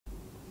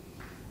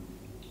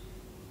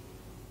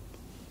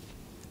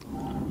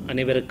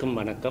அனைவருக்கும்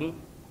வணக்கம்.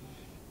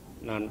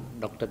 நான்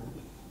டாக்டர்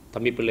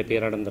தம்பிப்பிள்ளை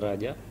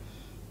பேரானந்தராஜா,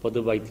 பொது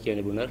வைத்திய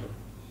நிபுணர்,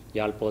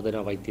 யாழ் போதனா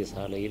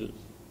வைத்தியசாலையில்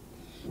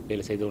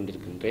வேலை செய்து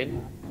கொண்டிருக்கின்றேன்.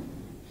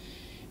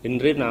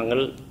 இன்று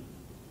நாங்கள்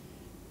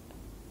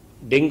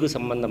டெங்கு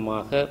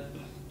சம்பந்தமாக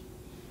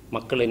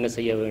மக்கள் என்ன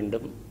செய்ய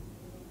வேண்டும்,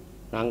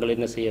 நாங்கள்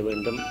என்ன செய்ய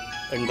வேண்டும்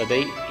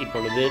என்பதை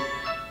இப்பொழுது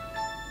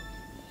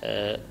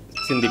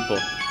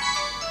சிந்திப்போம்.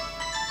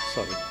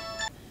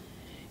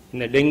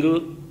 இந்த டெங்கு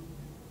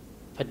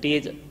பற்றிய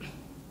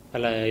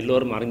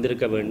எல்லோரும்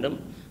அறிந்திருக்க வேண்டும்.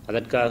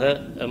 அதற்காக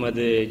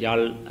எமது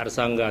யாழ்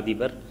அரசாங்க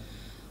அதிபர்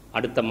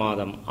அடுத்த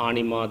மாதம்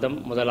ஆனி மாதம்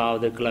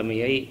 1வது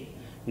கிழமையை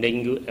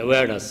டெங்கு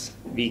அவேர்னஸ்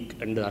வீக்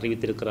என்று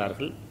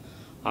அறிவித்திருக்கிறார்கள்.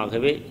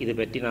 ஆகவே இது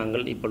பற்றி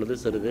நாங்கள் இப்பொழுது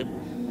சிறிது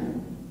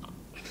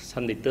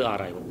சந்தித்து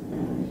ஆராய்வோம்.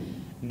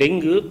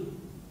 டெங்கு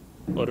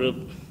ஒரு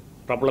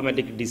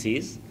ப்ராப்ளமேட்டிக்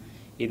டிசீஸ்.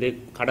 இது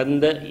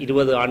கடந்த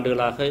 20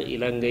 ஆண்டுகளாக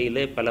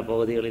இலங்கையிலே பல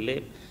பகுதிகளிலே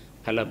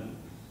பல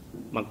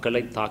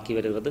மக்களை தாக்கி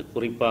வருகிறது.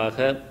 குறிப்பாக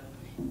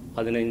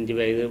 15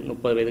 வயது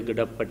 30 வயதுக்கு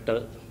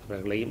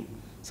இடப்பட்டவர்களையும்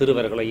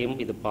சிறுவர்களையும்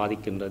இது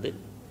பாதிக்கின்றது.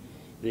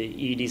 இது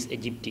ஈடிஸ்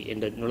எஜிப்டி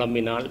என்ற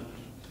நுளம்பினால்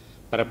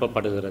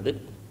பரப்பப்படுகிறது.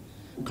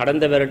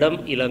 கடந்த வருடம்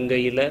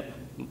இலங்கையில்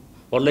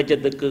 1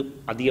 லட்சத்துக்கு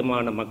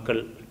அதிகமான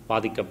மக்கள்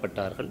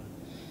பாதிக்கப்பட்டார்கள்.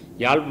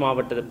 யாழ்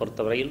மாவட்டத்தை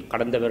பொறுத்தவரையில்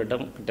கடந்த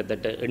வருடம்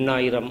கிட்டத்தட்ட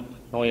 8000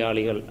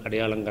 நோயாளிகள்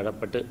அடையாளம்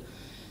காணப்பட்டு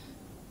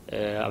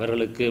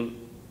அவர்களுக்கு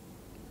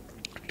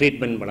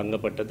ட்ரீட்மெண்ட்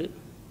வழங்கப்பட்டது.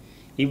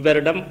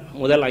 இவ்வருடம்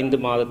முதல் 5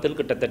 மாதத்தில்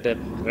கிட்டத்தட்ட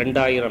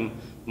 2000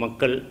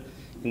 மக்கள்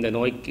இந்த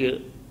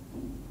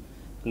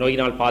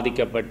நோயினால்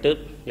பாதிக்கப்பட்டு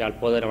யாழ்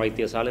போதனா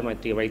வைத்தியசாலை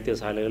மற்ற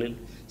வைத்தியசாலைகளில்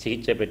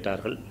சிகிச்சை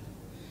பெற்றார்கள்.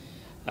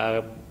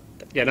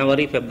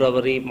 ஜனவரி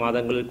பிப்ரவரி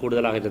மாதங்களில்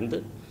கூடுதலாக இருந்து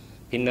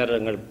பின்னர்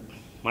எங்கள்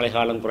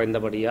மழைக்காலம்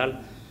குறைந்தபடியால்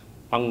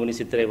பங்குனி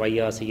சித்திரை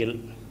வைகாசியில்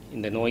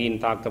இந்த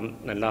நோயின் தாக்கம்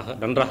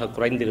நன்றாக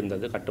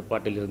குறைந்திருந்தது,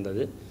 கட்டுப்பாட்டில்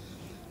இருந்தது.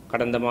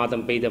 கடந்த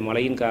மாதம் பெய்த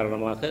மழையின்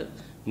காரணமாக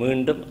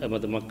மீண்டும்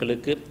எமது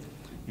மக்களுக்கு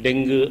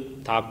டெங்கு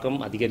தாக்கம்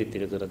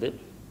அதிகரித்திருக்கிறது.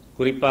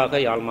 குறிப்பாக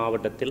யாழ்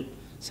மாவட்டத்தில்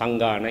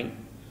சங்கானை,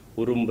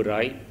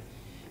 உரும்புராய்,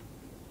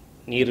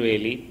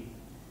 நீர்வேலி,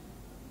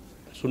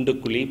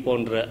 சுண்டுக்குழி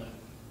போன்ற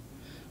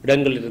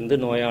இடங்களிலிருந்து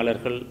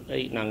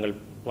நோயாளர்களை நாங்கள்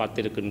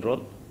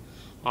பார்த்திருக்கின்றோம்.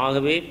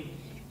 ஆகவே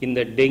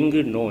இந்த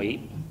டெங்கு நோய்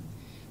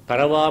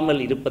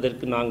பரவாமல்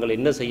இருப்பதற்கு நாங்கள்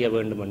என்ன செய்ய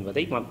வேண்டும்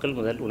என்பதை மக்கள்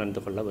முதல்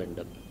உணர்ந்து கொள்ள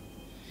வேண்டும்.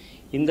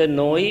 இந்த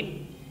நோய்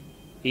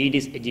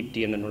ஈடிஸ்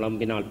எஜிப்டி என்ற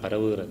நுளம்பினால்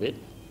பரவுகிறது.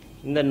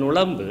 இந்த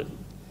நுளம்பு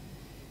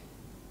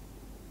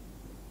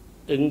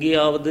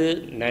எங்கேயாவது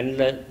நல்ல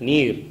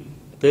நீர்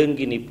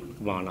தேங்கி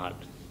நிற்குமானால்,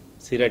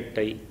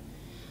 சிரட்டை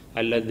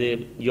அல்லது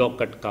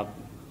யோகட் கப்,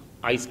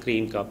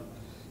 ஐஸ்கிரீம் கப்,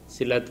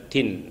 சில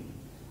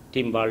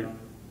டிம்பால்,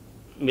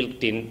 மில்க்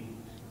டின்,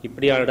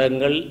 இப்படியான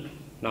இடங்கள்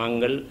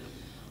நாங்கள்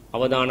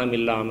அவதானம்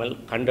இல்லாமல்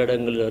கண்ட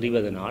இடங்களில்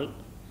எறிவதனால்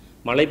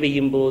மழை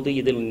பெய்யும் போது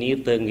இதில்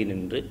நீர் தேங்கி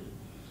நின்று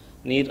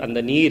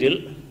அந்த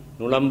நீரில்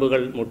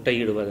நுளம்புகள்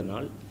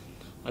முட்டையிடுவதனால்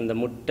அந்த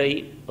முட்டை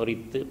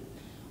பொறித்து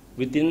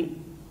வித்தின்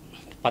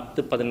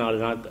 10-14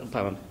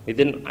 நாட்கள்,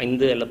 வித்தின்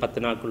 5 அல்ல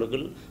 10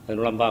 நாட்களுக்குள் அது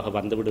நுளம்பாக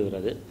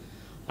வந்துவிடுகிறது.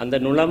 அந்த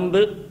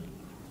நுளம்பு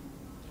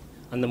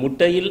அந்த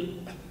முட்டையில்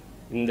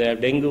இந்த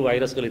டெங்கு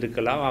வைரஸ்கள்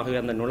இருக்கலாம். ஆகவே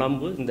அந்த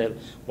நுளம்பு இந்த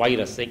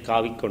வைரஸை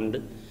காவிக்கொண்டு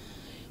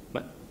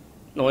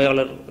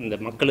நோயாளர் இந்த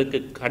மக்களுக்கு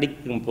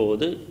கடிக்கும்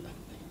போது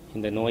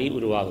இந்த நோய்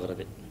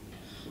உருவாகிறது.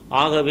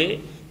 ஆகவே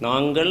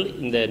நாங்கள்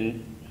இந்த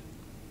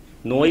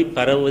நோய்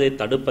பரவுவதை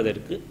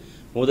தடுப்பதற்கு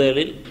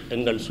முதலில்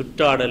எங்கள்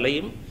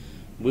சுற்றாடலையும்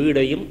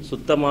வீடையும்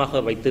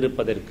சுத்தமாக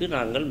வைத்திருப்பதற்கு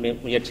நாங்கள்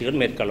முயற்சிகள்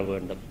மேற்கொள்ள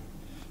வேண்டும்.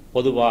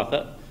 பொதுவாக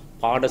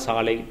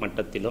பாடசாலை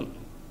மட்டத்திலும்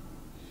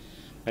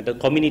மற்ற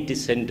கம்யூனிட்டி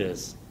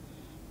சென்டர்ஸ்,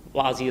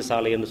 வாசிய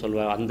சாலை என்று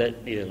சொல்வார், அந்த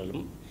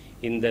இதுகளும்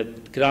இந்த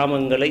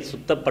கிராமங்களை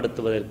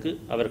சுத்தப்படுத்துவதற்கு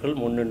அவர்கள்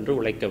முன்னின்று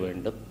உழைக்க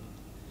வேண்டும்.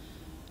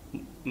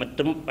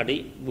 மற்றும்படி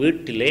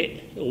வீட்டிலே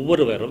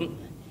ஒவ்வொருவரும்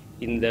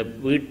இந்த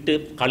வீட்டு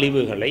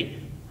கழிவுகளை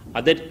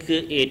அதற்கு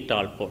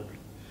ஏற்றால் போல்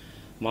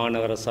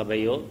மாநகர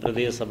சபையோ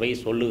பிரதேச சபை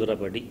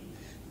சொல்லுகிறபடி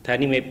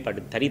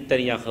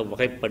தனித்தனியாக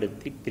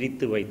வகைப்படுத்தி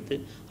பிரித்து வைத்து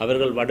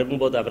அவர்கள்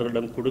வரும்போது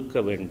அவர்களிடம்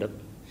கொடுக்க வேண்டும்.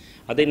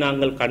 அதை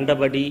நாங்கள்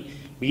கண்டபடி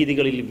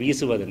வீதிகளில்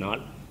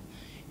வீசுவதனால்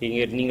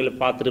இங்கே நீங்கள்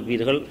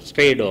பார்த்திருப்பீர்கள்,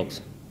 ஸ்ட்ரே டாக்ஸ்,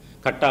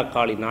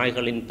 கட்டாக்காளி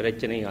நாய்களின்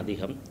பிரச்சனை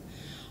அதிகம்.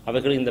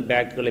 அவர்கள் இந்த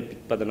பேக்குகளை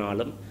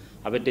பிற்பதனாலும்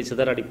அவற்றை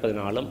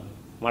சிதறடிப்பதனாலும்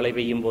மழை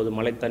பெய்யும் போது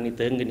மழை தண்ணி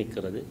தேங்கி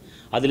நிற்கிறது.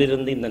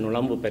 அதிலிருந்து இந்த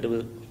நுளம்பு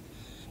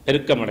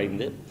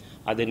பெருக்கமடைந்து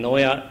அது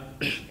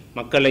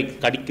மக்களை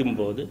கடிக்கும்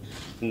போது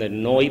இந்த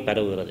நோய்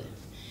பரவுகிறது.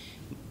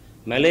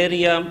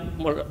 மலேரியா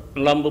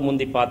நுளம்பு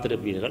முந்தி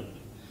பார்த்திருப்பீர்கள்,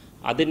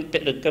 அதன்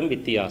பெருக்கம்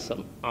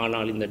வித்தியாசம்.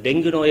 ஆனால் இந்த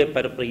டெங்கு நோயை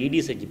பரப்புகிற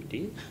ஈடிஸ் எஜிப்டி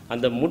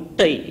அந்த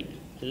முட்டையில்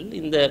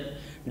இந்த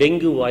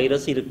டெங்கு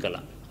வைரஸ்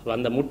இருக்கலாம்.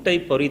 அந்த முட்டை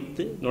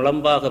பொறித்து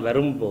நுளம்பாக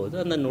வரும்போது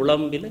அந்த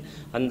நுளம்பில்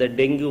அந்த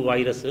டெங்கு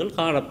வைரஸ்கள்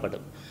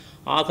காணப்படும்.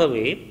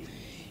 ஆகவே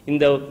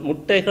இந்த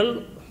முட்டைகள்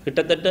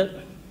கிட்டத்தட்ட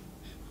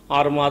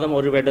 6 மாதம்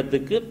ஒரு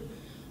வருடத்துக்கு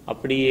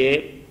அப்படியே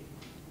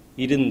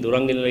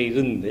உறங்கில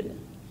இருந்து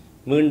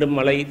மீண்டும்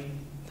மழை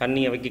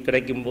தண்ணி அவைக்கு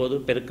கிடைக்கும் போது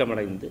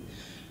பெருக்கமடைந்து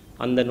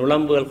அந்த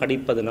நுளம்புகள்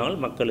கடிப்பதனால்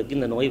மக்களுக்கு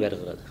இந்த நோய்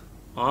வருகிறது.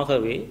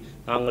 ஆகவே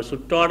நாங்கள்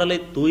சுற்றாடலை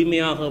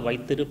தூய்மையாக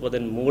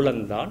வைத்திருப்பதன்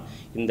மூலம்தான்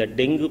இந்த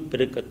டெங்கு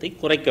பெருக்கத்தை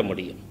குறைக்க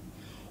முடியும்.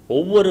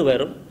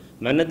 ஒவ்வொருவரும்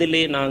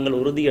மனதிலே நாங்கள்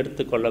உறுதி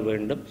எடுத்துக்கொள்ள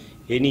வேண்டும்.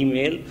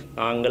 இனிமேல்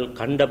நாங்கள்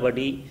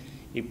கண்டபடி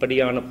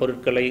இப்படியான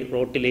பொருட்களை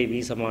ரோட்டிலே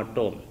வீச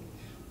மாட்டோம்.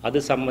 அது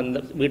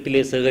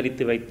வீட்டிலே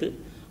சேகரித்து வைத்து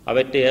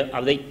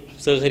அதை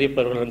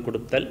சேகரிப்பவர்களிடம்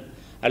கொடுத்தல்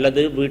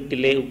அல்லது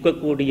வீட்டிலே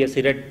உக்கக்கூடிய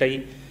சிரட்டை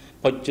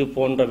பச்சு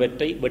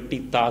போன்றவற்றை வெட்டி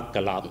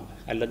தாக்கலாம்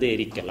அல்லது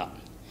எரிக்கலாம்.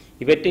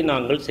 இவற்றை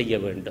நாங்கள் செய்ய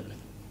வேண்டும்.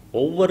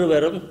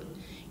 ஒவ்வொருவரும்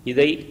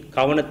இதை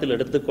கவனத்தில்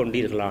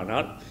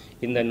எடுத்துக்கொண்டீர்களானால்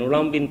இந்த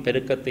நுளம்பின்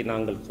பெருக்கத்தை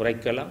நாங்கள்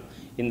குறைக்கலாம்,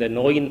 இந்த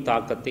நோயின்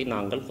தாக்கத்தை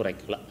நாங்கள்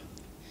குறைக்கலாம்.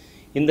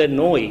 இந்த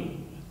நோய்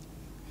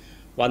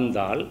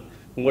வந்தால்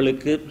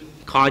உங்களுக்கு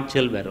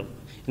காய்ச்சல் வரும்.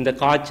 இந்த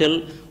காய்ச்சல்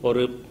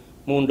ஒரு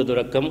 3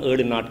 தொடக்கம்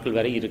 7 நாட்கள்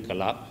வரை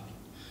இருக்கலாம்.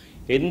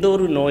 எந்த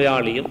ஒரு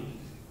நோயாளியும்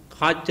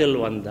காய்ச்சல்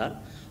வந்தால்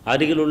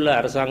அருகிலுள்ள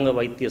அரசாங்க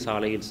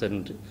வைத்தியசாலையில்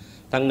சென்று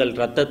தங்கள்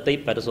இரத்தத்தை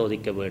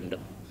பரிசோதிக்க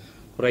வேண்டும்.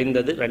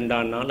 குறைந்தது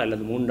 2ஆம் நாள்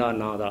அல்லது 3ஆம்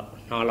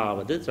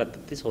நாளாவது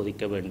இரத்தத்தை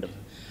சோதிக்க வேண்டும்.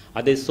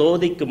 அதை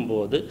சோதிக்கும்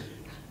போது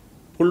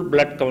ஃபுல்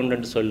பிளட் கவுண்ட்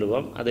என்று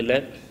சொல்லுவோம். அதில்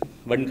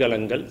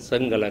வெண்கலங்கள்,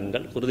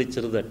 செங்கலங்கள், குருதி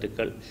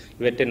சிறுதட்டுக்கள்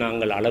இவற்றை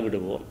நாங்கள்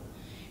அளவிடுவோம்.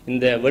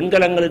 இந்த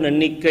வெண்கலங்களின்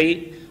எண்ணிக்கை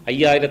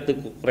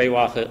 5000க்கு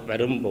குறைவாக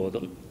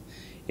வரும்போதும்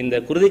இந்த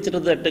குருதி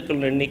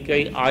சிறுதட்டுக்களின் எண்ணிக்கை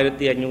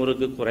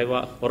 1500க்கு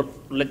குறைவாக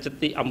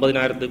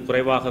 1,50,000க்கு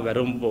குறைவாக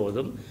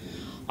வரும்போதும்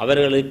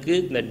அவர்களுக்கு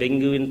இந்த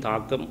டெங்குவின்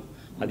தாக்கம்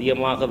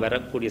அதிகமாக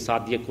வரக்கூடிய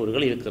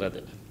சாத்தியக்கூறுகள் இருக்கிறது.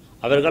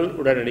 அவர்கள்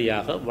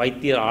உடனடியாக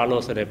வைத்தியர்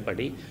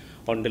ஆலோசனைப்படி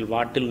ஒன்றில்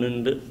வாட்டில்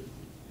நின்று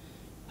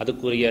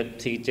அதுக்குரிய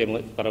சிகிச்சை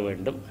பெற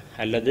வேண்டும்.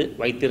 அல்லது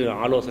வைத்தியர்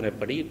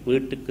ஆலோசனைப்படி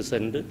வீட்டுக்கு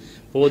சென்று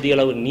போதிய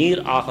அளவு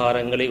நீர்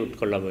ஆகாரங்களை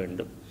உட்கொள்ள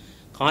வேண்டும்.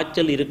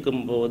 காய்ச்சல்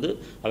இருக்கும்போது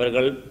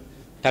அவர்கள்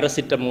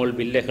பாராசிட்டமோல்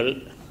வில்லைகள்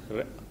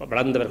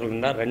வளர்ந்தவர்கள்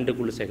என்றால் 2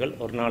 குளிசைகள்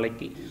ஒரு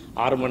நாளைக்கு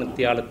 6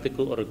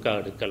 மணித்தியாலத்துக்கு ஒருக்கா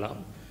எடுக்கலாம்.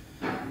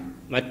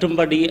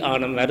 மற்றும்படி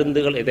ஆன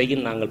மருந்துகள்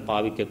எதையும் நாங்கள்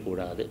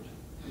பாவிக்கக்கூடாது.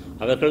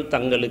 அவர்கள்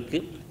தங்களுக்கு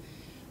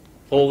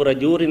போகிற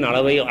யூரின்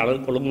அளவை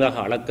ஒழுங்காக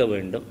அளக்க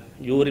வேண்டும்.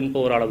 யூரின்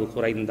போகிற அளவு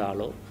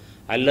குறைந்தாலோ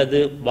அல்லது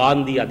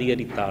வாந்தி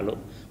அதிகரித்தாலோ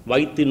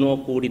வயிற்று நோ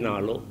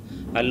கூடினாலோ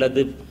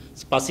அல்லது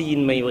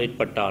பசியின்மை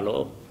ஏற்பட்டாலோ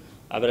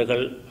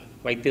அவர்கள்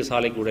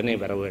வைத்தியசாலைக்கு உடனே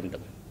வர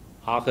வேண்டும்.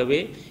 ஆகவே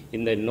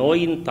இந்த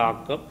நோயின்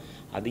தாக்கம்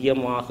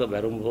அதிகமாக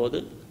வரும்போது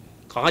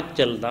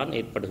காய்ச்சல் தான்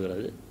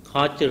ஏற்படுகிறது.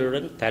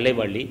 காய்ச்சலுடன்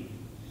தலைவலி,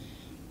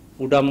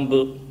 உடம்பு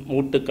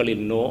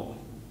மூட்டுக்களின் நோ,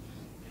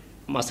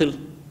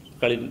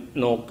 மசில்களின்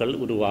நோக்கள்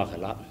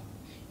உருவாகலாம்.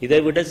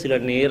 இதைவிட சில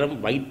நேரம்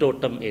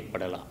வயிற்றோட்டம்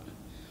ஏற்படலாம்,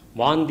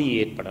 வாந்தி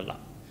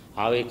ஏற்படலாம்.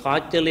 ஆகவே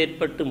காய்ச்சல்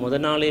ஏற்பட்டு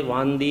முதல் நாளே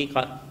வாந்தி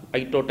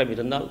வயிற்றோட்டம்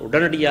இருந்தால்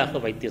உடனடியாக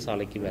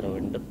வைத்தியசாலைக்கு வர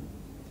வேண்டும்.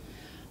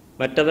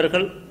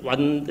 மற்றவர்கள்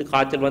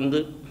காய்ச்சல் வந்து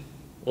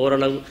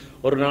ஓரளவு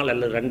ஒரு நாள்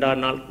அல்லது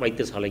 2ஆம் நாள்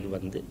வைத்தியசாலைக்கு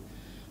வந்து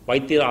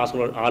வைத்தியர்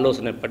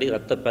ஆலோசனைப்படி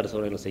இரத்த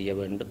பரிசோதனைகள் செய்ய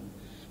வேண்டும்.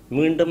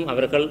 மீண்டும்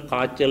அவர்கள்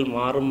காய்ச்சல்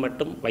மாறும்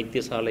மட்டும்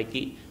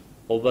வைத்தியசாலைக்கு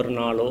ஒவ்வொரு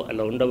நாளோ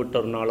அல்ல ஒன்றை விட்டு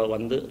ஒரு நாளோ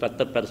வந்து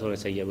இரத்த பரிசோதனை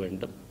செய்ய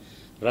வேண்டும்.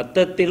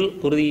 இரத்தத்தில்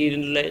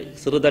குருதியில்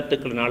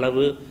சிறுதட்டுக்களின்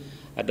அளவு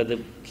அல்லது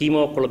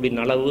ஹீமோகுளோபின்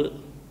அளவு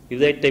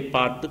இவற்றை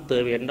பார்த்து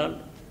தேவையென்றால்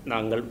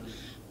நாங்கள்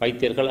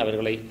வைத்தியர்கள்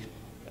அவர்களை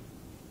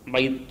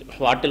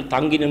வாட்டில்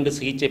தங்கி நின்று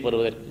சிகிச்சை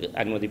பெறுவதற்கு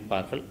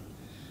அனுமதிப்பார்கள்.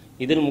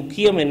 இதில்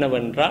முக்கியம்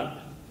என்னவென்றால்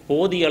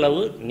போதிய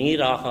அளவு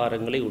நீர்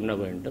ஆகாரங்களை உண்ண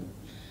வேண்டும்.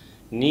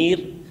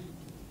 நீர்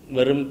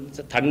வெறும்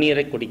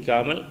தண்ணீரை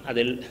குடிக்காமல்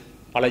அதில்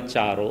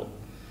பழச்சாறோ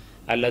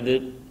அல்லது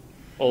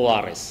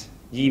ORS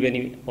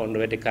ஜீவனி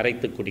போன்றவற்றை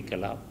கரைத்து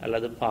குடிக்கலாம்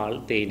அல்லது பால்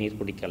தேநீர்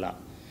குடிக்கலாம்.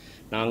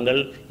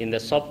 நாங்கள் இந்த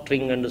சாஃப்ட்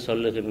ட்ரிங்க் என்று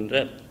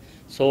சொல்லுகின்ற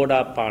சோடா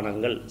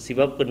பானங்கள்,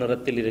 சிவப்பு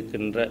நிறத்தில்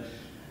இருக்கின்ற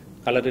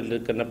கலரில்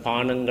இருக்கின்ற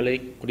பானங்களை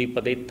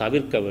குடிப்பதை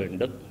தவிர்க்க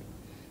வேண்டும்.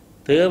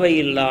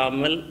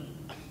 தேவையில்லாமல்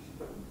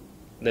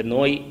இந்த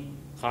நோய்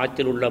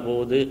காய்ச்சல் உள்ள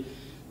போது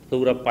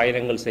தூர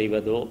பயணங்கள்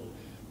செய்வதோ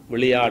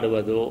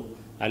விளையாடுவதோ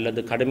அல்லது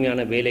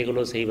கடுமையான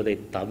வேலைகளோ செய்வதை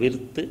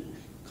தவிர்த்து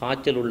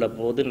காய்ச்சல் உள்ள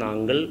போது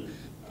நாங்கள்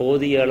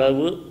போதிய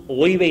அளவு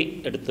ஓய்வை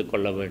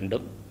எடுத்துக்கொள்ள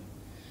வேண்டும்.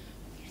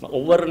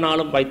 ஒவ்வொரு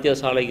நாளும்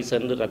வைத்தியசாலைக்கு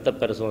சென்று இரத்த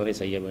பரிசோதனை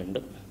செய்ய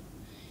வேண்டும்.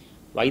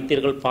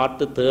 வைத்தியர்கள்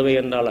பார்த்து தேவை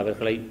என்றால்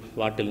அவர்களை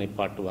வாட்டில்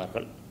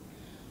நிப்பாட்டுவார்கள்.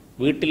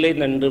 வீட்டிலே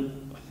நின்று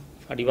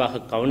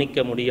அடிவாக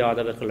கவனிக்க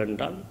முடியாதவர்கள்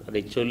என்றால்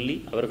அதை சொல்லி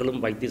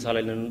அவர்களும்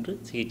வைத்தியசாலையில் நின்று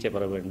சிகிச்சை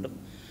பெற வேண்டும்.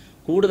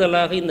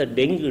 கூடுதலாக இந்த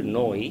டெங்கு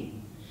நோய்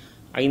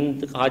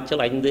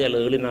காய்ச்சல் 5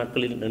 அல்லது 7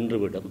 நாட்களில்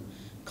நின்றுவிடும்.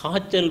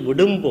 காய்ச்சல்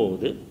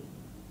விடும்போது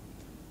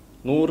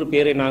 100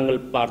 பேரை நாங்கள்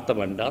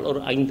பார்த்தோம் என்றால் ஒரு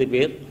 5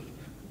 பேர்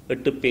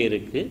 8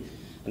 பேருக்கு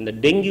அந்த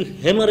டெங்கு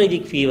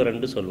ஹெமரேஜிக் ஃபீவர்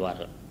என்று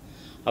சொல்வார்கள்.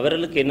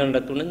 அவர்களுக்கு என்ன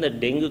நடக்கும்னா இந்த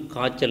டெங்கு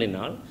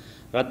காய்ச்சலினால்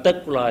இரத்த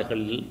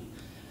குழாய்களில்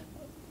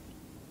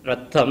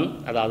இரத்தம்,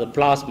 அதாவது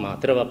பிளாஸ்மா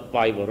திரவ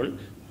பாய்பொருள்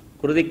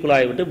குருதி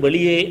குழாயை விட்டு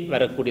வெளியே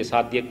வரக்கூடிய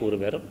சாத்தியக்கூறு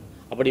வரும்.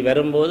 அப்படி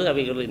வரும்போது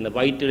அவைகள் இந்த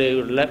வயிற்றிலே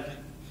உள்ள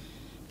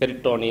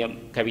பெரிட்டோனியம்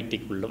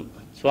கவிட்டிக்குள்ளும்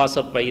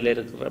சுவாசப்பையில்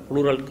இருக்கிற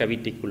புளூரல்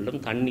கவிட்டிக்குள்ளும்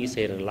தண்ணீர்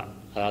சேரலாம்,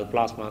 அதாவது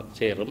பிளாஸ்மா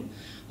சேரும்.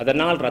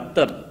 அதனால்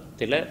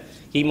இரத்தத்தில்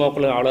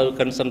ஹீமோகுளோபின் அளவு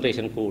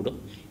கன்சன்ட்ரேஷன் கூடும்,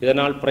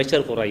 இதனால்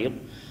ப்ரெஷர் குறையும்.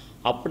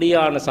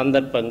 அப்படியான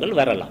சந்தர்ப்பங்கள்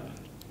வரலாம்.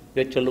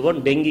 இதை சொல்லுவோம்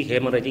டெங்கி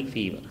ஹெமரஜிக்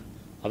ஃபீவர்.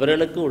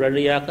 அவர்களுக்கு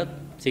உடனடியாக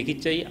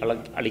சிகிச்சை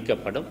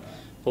அளிக்கப்படும்.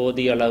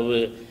 போதிய அளவு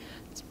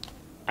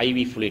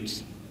ஐவி ஃப்ளூயிட்ஸ்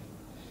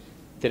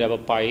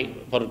திரவப்பாய்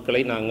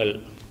பொருட்களை நாங்கள்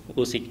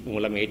ஊசி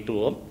மூலம்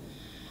ஏற்றுவோம்.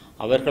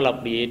 அவர்கள்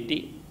அப்படி ஏற்றி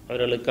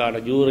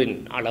அவர்களுக்கான யூரின்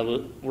அளவு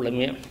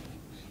முழுமையாக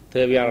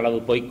தேவையான அளவு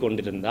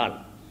போய்கொண்டிருந்தால்,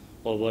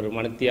 ஒவ்வொரு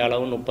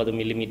மணித்தியாலவும் 30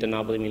 மில்லிமீட்டர்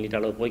 40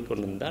 மில்லிமீட்டர் அளவு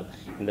போய்கொண்டிருந்தால்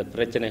இந்த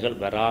பிரச்சனைகள்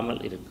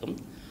வராமல் இருக்கும்.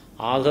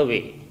 ஆகவே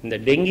இந்த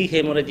டெங்கி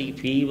ஹெமரஜிக்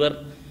ஃபீவர்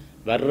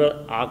வர்ற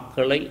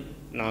ஆட்களை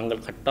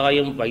நாங்கள்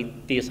கட்டாயம்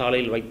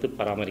வைத்தியசாலையில் வைத்து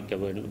பராமரிக்க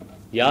வேண்டும்.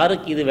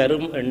 யாருக்கு இது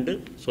வரும் என்று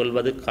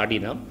சொல்வது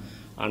கடினம்.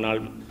 ஆனால்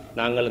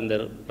நாங்கள் இந்த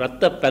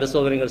இரத்த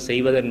பரிசோதனைகள்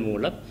செய்வதன்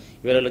மூலம்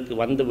இவர்களுக்கு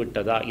வந்து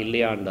விட்டதா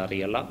இல்லையா என்று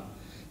அறியலாம்.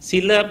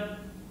 சில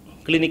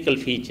கிளினிக்கல்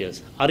ஃபீச்சர்ஸ்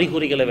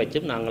அறிகுறிகளை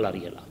வச்சும் நாங்கள்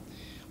அறியலாம்.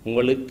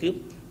 உங்களுக்கு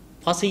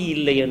பசி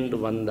இல்லை என்று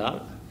வந்தால்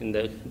இந்த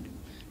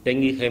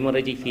டெங்கி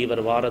ஹெமரஜிக்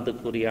ஃபீவர்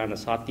வாரதுக்குரியான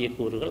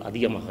சாத்தியக்கூறுகள்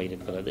அதிகமாக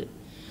இருக்கிறது.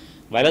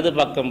 வலது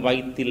பக்கம்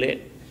வயிற்றிலே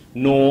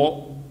நோ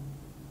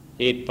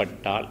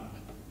ஏற்பட்டால்,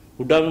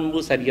 உடம்பு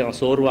சரியான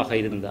சோர்வாக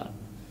இருந்தால்,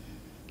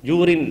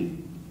 யூரின்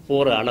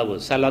போகிற அளவு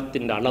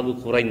சலத்தின் அளவு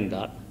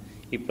குறைந்தால்,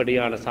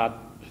 இப்படியான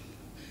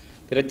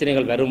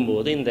பிரச்சனைகள்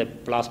வரும்போது இந்த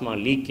பிளாஸ்மா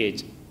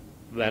லீக்கேஜ்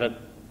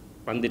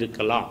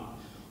வந்திருக்கலாம்.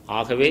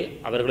 ஆகவே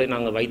அவர்களை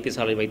நாங்கள்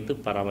வைத்தியசாலை வைத்து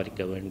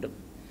பராமரிக்க வேண்டும்.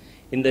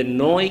 இந்த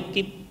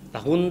நோய்க்கு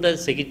தகுந்த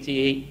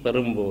சிகிச்சையை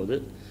பெறும்போது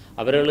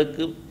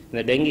அவர்களுக்கு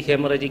இந்த டெங்கி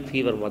ஹெமரஜிக்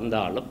ஃபீவர்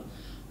வந்தாலும்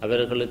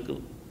அவர்களுக்கு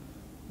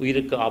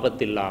உயிருக்கு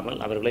ஆபத்தில்லாமல்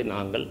அவர்களை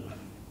நாங்கள்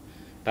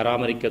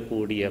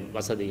பராமரிக்கக்கூடிய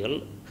வசதிகள்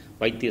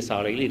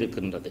வைத்தியசாலையில்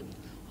இருக்கின்றது.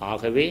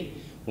 ஆகவே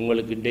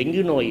உங்களுக்கு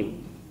டெங்கு நோய்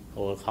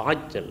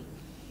காய்ச்சல்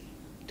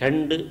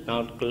 2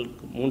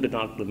 நாட்களுக்கு 3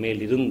 நாட்கள்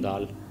மேல்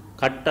இருந்தால்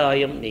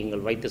கட்டாயம்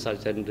நீங்கள் வைத்தியசாலை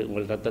சென்று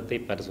உங்கள் இரத்தத்தை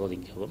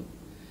பரிசோதிக்கவும்.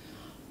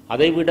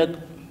 அதைவிட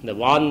இந்த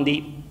வாந்தி,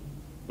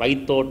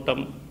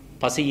 வயிற்றோட்டம்,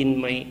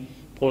 பசியின்மை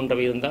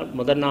போன்றவை இருந்தால்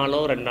முதல் நாளோ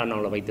 2ஆம்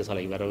நாளோ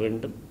வைத்தியசாலை வர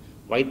வேண்டும்.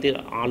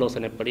 வைத்திய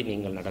ஆலோசனைப்படி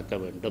நீங்கள் நடக்க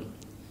வேண்டும்.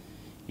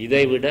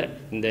 இதைவிட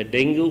இந்த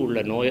டெங்கு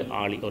உள்ள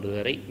நோயாளி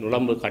ஒருவரை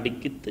நுளம்பு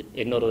கடிக்கித்து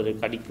இன்னொருவரை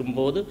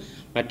கடிக்கும்போது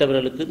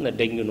மற்றவர்களுக்கு இந்த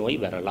டெங்கு நோய்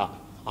வரலாம்.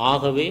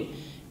 ஆகவே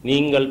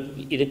நீங்கள்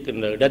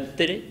இருக்கின்ற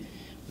இடத்தில்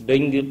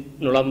டெங்கு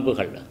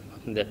நுளம்புகள்,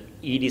 இந்த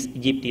ஈடிஸ்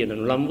ஈஜிப்டி என்ற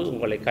நுளம்பு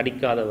உங்களை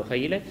கடிக்காத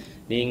வகையில்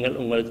நீங்கள்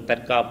உங்களுக்கு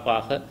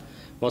தற்காப்பாக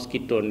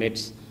மொஸ்கிட்டோ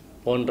நெட்ஸ்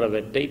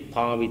போன்றவற்றை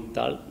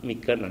பாவித்தால்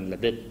மிக்க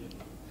நல்லது.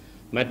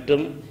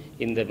 மற்றும்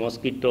இந்த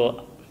மொஸ்கிட்டோ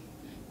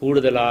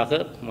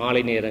கூடுதலாக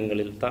மாலை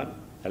நேரங்களில் தான்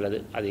அல்லது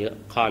அதிக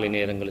காலை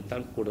நேரங்களில்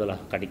தான்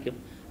கூடுதலாக கடிக்கும்.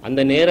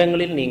 அந்த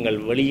நேரங்களில் நீங்கள்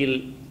வெளியில்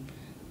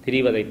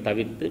திரிவதை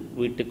தவிர்த்து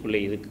வீட்டுக்குள்ளே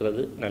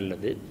இருக்கிறது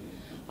நல்லது.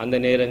 அந்த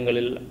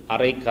நேரங்களில்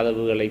அறை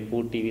கதவுகளை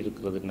பூட்டி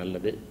இருக்கிறது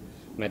நல்லது.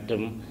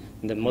 மற்றும்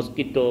இந்த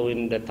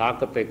மொஸ்கிட்டோவின்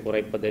தாக்கத்தை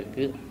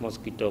குறைப்பதற்கு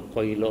மொஸ்கிட்டோ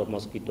கோயிலோ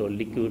மொஸ்கிட்டோ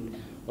லிக்விட்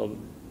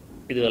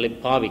இதுகளை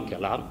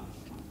பாவிக்கலாம்.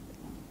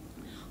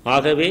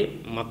 ஆகவே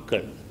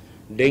மக்கள்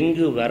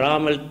டெங்கு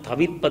வராமல்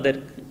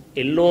தவிர்ப்பதற்கு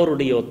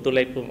எல்லோருடைய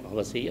ஒத்துழைப்பும்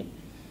அவசியம்.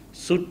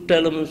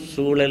 சுற்றலும்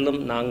சூழலும்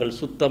நாங்கள்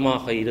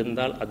சுத்தமாக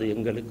இருந்தால் அது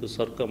எங்களுக்கு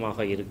சொர்க்கமாக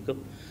இருக்கும்.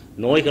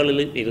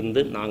 நோய்களில்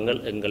இருந்து நாங்கள்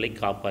எங்களை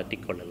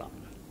காப்பாற்றிக் கொள்ளலாம்.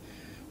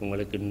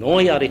 உங்களுக்கு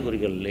நோய்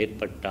அறிகுறிகள்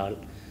ஏற்பட்டால்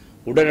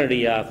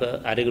உடனடியாக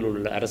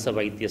அருகிலுள்ள அரச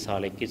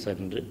வைத்தியசாலைக்கு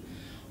சென்று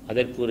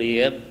அதற்குரிய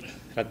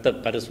இரத்த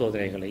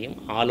பரிசோதனைகளையும்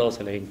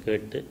ஆலோசனையும்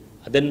கேட்டு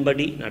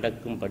அதன்படி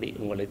நடக்கும்படி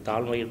உங்களை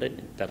தாழ்மையுடன்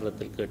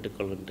தருணத்தில்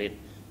கேட்டுக்கொள்கின்றேன்.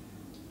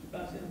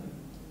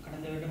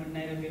 கடந்த வருடம்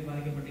 2000 பேர்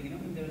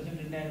பாதிக்கப்பட்டிருக்கிறோம். இந்த வருஷம்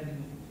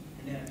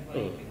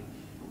 2000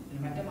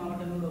 மற்ற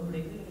மாவட்டங்களோடு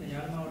ஒப்படைத்து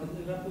யாழ்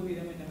மாவட்டத்தில் இறப்பு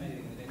வீதம் என்ன மாதிரி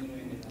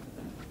இருக்கிறது?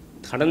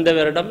 கடந்த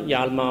வருடம்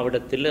யாழ்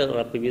மாவட்டத்தில்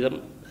இறப்பு வீதம்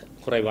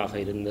குறைவாக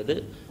இருந்தது.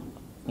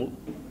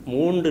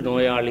 3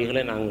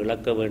 நோயாளிகளை நாங்கள்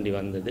இழக்க வேண்டி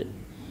வந்தது.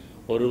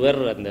 ஒருவர்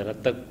அந்த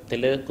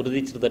இரத்தத்தில்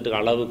குருதி சிறுதட்டு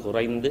அளவு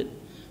குறைந்து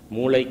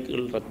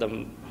மூளைக்குள் இரத்தம்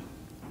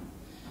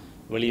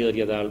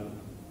வெளியேறியதால்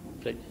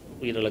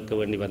உயிரிழக்க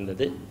வேண்டி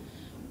வந்தது.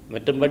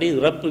 மற்றும்படி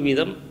இறப்பு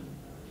வீதம்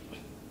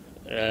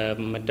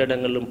மற்ற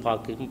இடங்களிலும்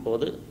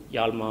பார்க்கும்போது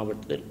யாழ்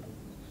மாவட்டத்தில்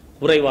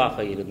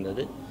குறைவாக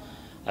இருந்தது.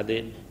 அது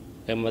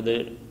எமது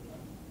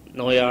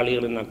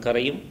நோயாளிகளின்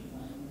அக்கறையும்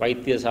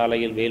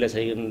வைத்தியசாலையில் வேலை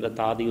செய்கின்ற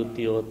தாதி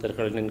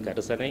உத்தியோகத்தர்களின்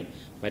கரிசனை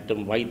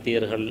மற்றும்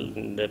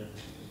வைத்தியர்களின்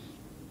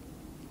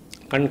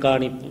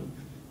கண்காணிப்பு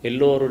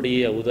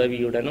எல்லோருடைய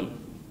உதவியுடனும்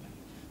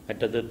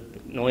மற்றது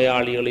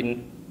நோயாளிகளின்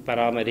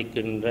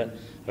பராமரிக்கின்ற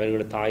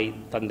அவர்கள் தாய்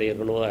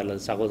தந்தையர்களோ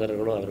அல்லது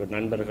சகோதரர்களோ அவர்கள்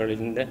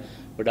நண்பர்களின்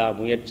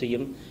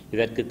விடாமுயற்சியும்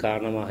இதற்கு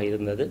காரணமாக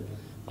இருந்தது.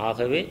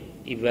 ஆகவே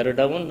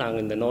இவ்வருடமும்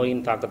நாங்கள் இந்த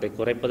நோயின் தாக்கத்தை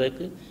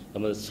குறைப்பதற்கு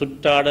நமது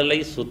சுற்றாடலை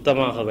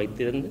சுத்தமாக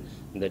வைத்திருந்து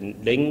இந்த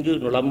டெங்கு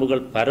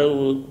நுளம்புகள்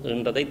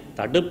பரவுகின்றதை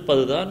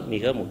தடுப்பது தான்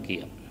மிக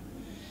முக்கியம்.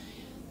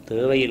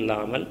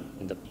 தேவையில்லாமல்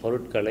இந்த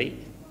பொருட்களை,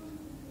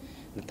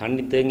 இந்த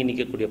தண்ணி தேங்கி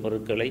நிற்கக்கூடிய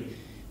பொருட்களை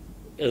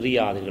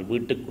எறியாதீர்கள்.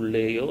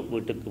 வீட்டுக்குள்ளேயோ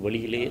வீட்டுக்கு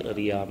வெளியிலேயோ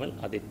எறியாமல்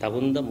அதை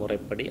தகுந்த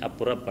முறைப்படி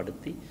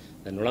அப்புறப்படுத்தி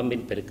இந்த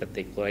நுளம்பின்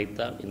பெருக்கத்தை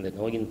குறைத்தால் இந்த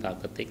நோயின்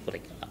தாக்கத்தை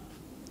குறைக்கலாம்.